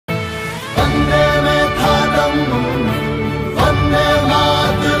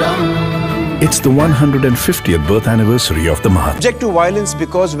It's the 150th birth anniversary of the Mahatma. Object to violence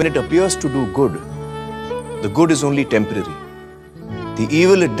because when it appears to do good, the good is only temporary. The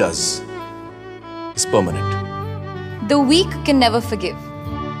evil it does is permanent. The weak can never forgive.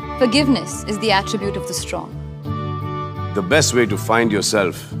 Forgiveness is the attribute of the strong. The best way to find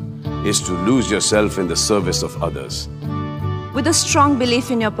yourself is to lose yourself in the service of others. With a strong belief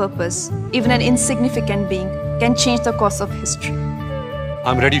in your purpose, even an insignificant being can change the course of history.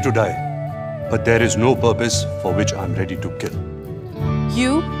 I'm ready to die, but there is no purpose for which I'm ready to kill.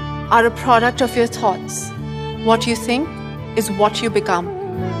 You are a product of your thoughts. What you think is what you become.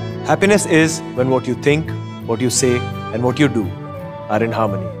 Happiness is when what you think, what you say, and what you do are in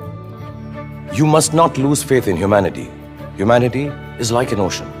harmony. You must not lose faith in humanity. Humanity is like an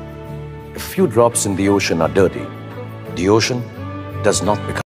ocean. A few drops in the ocean are dirty. The ocean does not become